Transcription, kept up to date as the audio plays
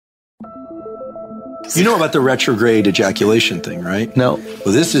You know about the retrograde ejaculation thing, right? No.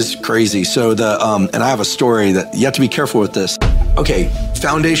 Well, this is crazy. So and I have a story that you have to be careful with this. Okay,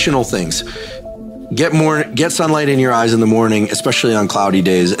 foundational things. Get sunlight in your eyes in the morning, especially on cloudy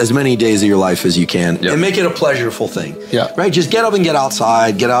days, as many days of your life as you can, and make it a pleasurable thing. Yeah. Right? Just get up and get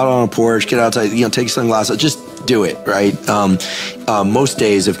outside, get out on a porch, get outside, take sunglasses, just do it, right? Most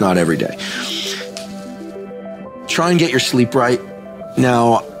days, if not every day. Try and get your sleep right.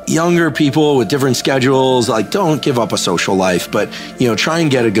 Now, younger people with different schedules, don't give up a social life, but, try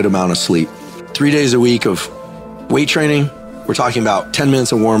and get a good amount of sleep. 3 days a week of weight training. We're talking about 10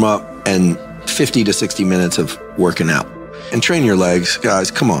 minutes of warm up and 50 to 60 minutes of working out. And train your legs, guys.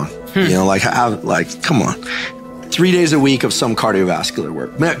 Come on. Come on. 3 days a week of some cardiovascular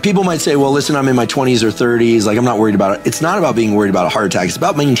work. People might say, well, listen, I'm in my 20s or 30s. I'm not worried about it. It's not about being worried about a heart attack. It's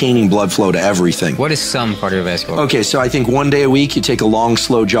about maintaining blood flow to everything. What is some cardiovascular? Okay, so I think 1 day a week, you take a long,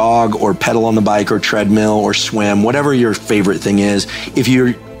 slow jog or pedal on the bike or treadmill or swim, whatever your favorite thing is. If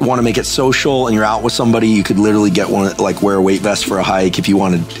you want to make it social and you're out with somebody, you could literally get one, wear a weight vest for a hike if you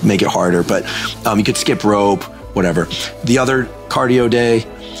want to make it harder. But you could skip rope, whatever. The other cardio day,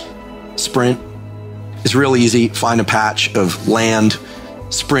 sprint. It's real easy. Find a patch of land,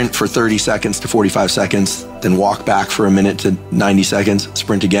 sprint for 30 seconds to 45 seconds, then walk back for a minute to 90 seconds,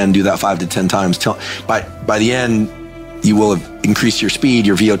 sprint again, do that 5 to 10 times. By the end, you will have increased your speed,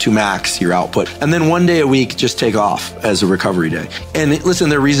 your VO2 max, your output. And then 1 day a week, just take off as a recovery day. And listen,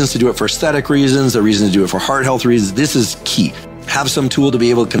 there are reasons to do it for aesthetic reasons. There are reasons to do it for heart health reasons. This is key. Have some tool to be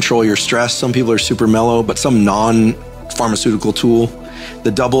able to control your stress. Some people are super mellow, but some non-pharmaceutical tool.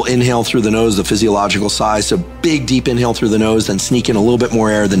 The double inhale through the nose, the physiological size. So big, deep inhale through the nose, then sneak in a little bit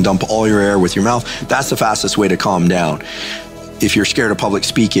more air, then dump all your air with your mouth. That's the fastest way to calm down. If you're scared of public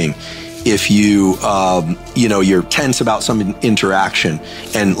speaking, if you're tense about some interaction.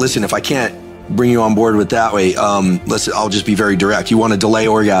 And listen, if I can't bring you on board with that way, I'll just be very direct. You want to delay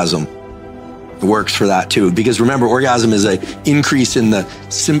orgasm. It works for that too, because remember, orgasm is an increase in the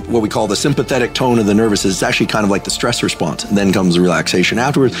what we call the sympathetic tone of the nervous system. It's actually kind of like the stress response, and then comes the relaxation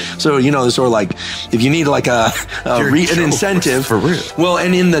afterwards. So it's sort of if you need an incentive for real. Well,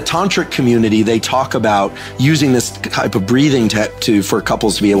 and in the tantric community, they talk about using this type of breathing for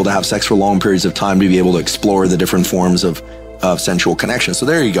couples to be able to have sex for long periods of time, to be able to explore the different forms of sensual connection. So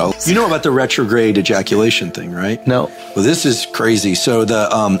there you go. You know about the retrograde ejaculation thing, right? No. Well, this is crazy. So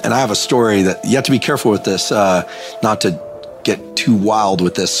and I have a story that you have to be careful with this, not to get too wild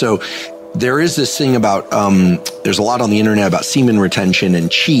with this. So there is this thing about, there's a lot on the internet about semen retention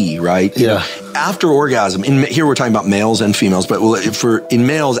and chi, right? Yeah. After orgasm, here we're talking about males and females, but in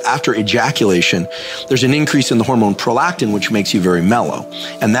males, after ejaculation, there's an increase in the hormone prolactin, which makes you very mellow.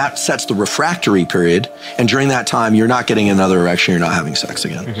 And that sets the refractory period. And during that time, you're not getting another erection, you're not having sex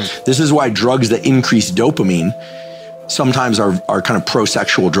again. Mm-hmm. This is why drugs that increase dopamine sometimes are kind of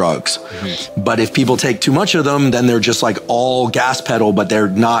pro-sexual drugs. Mm-hmm. But if people take too much of them, then they're just all gas pedal, but they're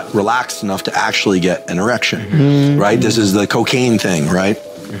not relaxed enough to actually get an erection, mm-hmm. right? This is the cocaine thing, right?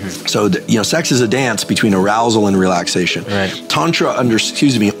 Mm-hmm. So, sex is a dance between arousal and relaxation. Right. Tantra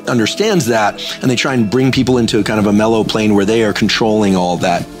understands that, and they try and bring people into kind of a mellow plane where they are controlling all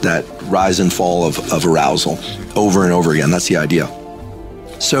that rise and fall of arousal over and over again. That's the idea.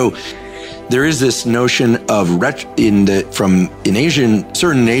 So there is this notion of certain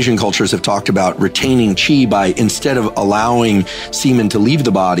Asian cultures have talked about retaining chi by, instead of allowing semen to leave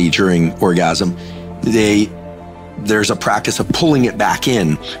the body during orgasm, there's a practice of pulling it back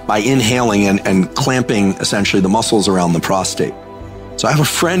in by inhaling and clamping essentially the muscles around the prostate. So I have a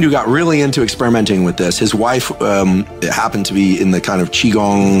friend who got really into experimenting with this. His wife happened to be in the kind of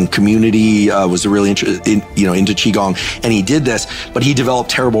Qigong community, was really into Qigong, and he did this, but he developed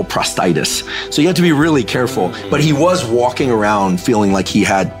terrible prostatitis. So you have to be really careful. But he was walking around feeling like he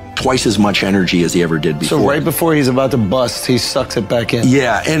had twice as much energy as he ever did before. So right before he's about to bust, he sucks it back in.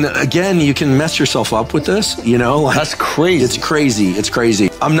 Yeah, and again, you can mess yourself up with this, That's crazy. It's crazy.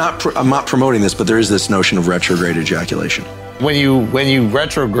 I'm not promoting this, but there is this notion of retrograde ejaculation. When you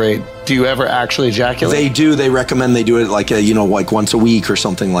retrograde, do you ever actually ejaculate? They do. They recommend they do it like once a week or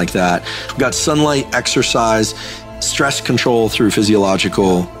something like that. We've got sunlight, exercise, stress control through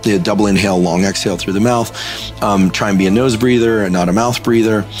the double inhale, long exhale through the mouth. Try and be a nose breather and not a mouth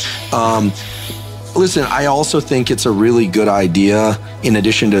breather. Listen, I also think it's a really good idea, in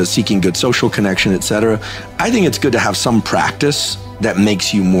addition to seeking good social connection, etc. I think it's good to have some practice that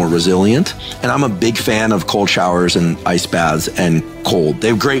makes you more resilient. And I'm a big fan of cold showers and ice baths and cold. They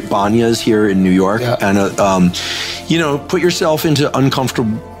have great banyas here in New York. Yeah. And, put yourself into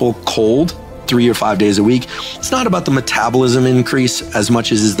uncomfortable cold 3 or 5 days a week, it's not about the metabolism increase as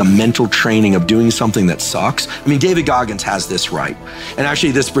much as is the mental training of doing something that sucks. I mean, David Goggins has this right. And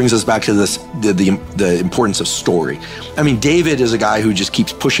actually this brings us back to this, the importance of story. I mean, David is a guy who just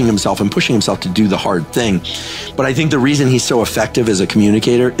keeps pushing himself to do the hard thing. But I think the reason he's so effective as a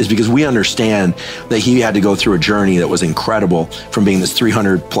communicator is because we understand that he had to go through a journey that was incredible, from being this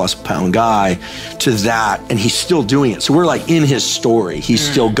 300+ pound guy to that, and he's still doing it. So we're like in his story, he's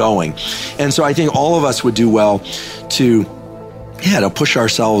still going. And so I think all of us would do well to push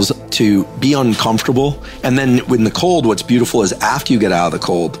ourselves to be uncomfortable. And then in the cold, what's beautiful is after you get out of the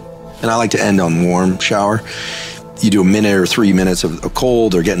cold, and I like to end on warm shower, you do a minute or 3 minutes of a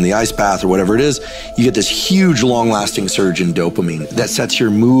cold or get in the ice bath or whatever it is, you get this huge long-lasting surge in dopamine that sets your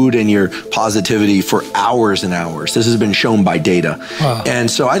mood and your positivity for hours and hours. This has been shown by data. Wow.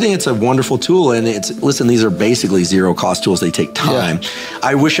 And so I think it's a wonderful tool. And listen, these are basically zero-cost tools. They take time. Yeah.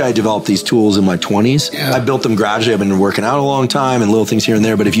 I wish I had developed these tools in my 20s. Yeah. I built them gradually. I've been working out a long time and little things here and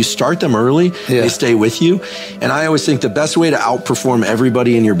there. But if you start them early, they stay with you. And I always think the best way to outperform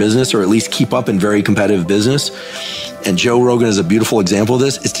everybody in your business, or at least keep up in very competitive business, and Joe Rogan is a beautiful example of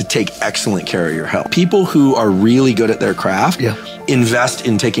this, is to take excellent care of your health. People who are really good at their craft invest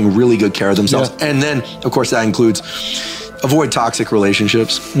in taking really good care of themselves. Yeah. And then, of course, that includes avoid toxic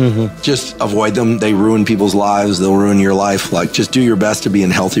relationships. Just avoid them. They ruin people's lives. They'll ruin your life. Like, just do your best to be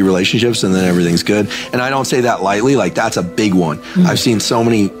in healthy relationships, and then everything's good. And I don't say that lightly. Like, that's a big one. I've seen so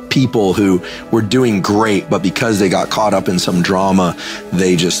many people who were doing great, but because they got caught up in some drama,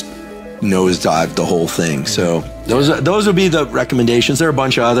 they just nosedived the whole thing. So those would be the recommendations. There are a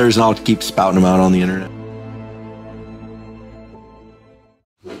bunch of others, and I'll keep spouting them out on the internet.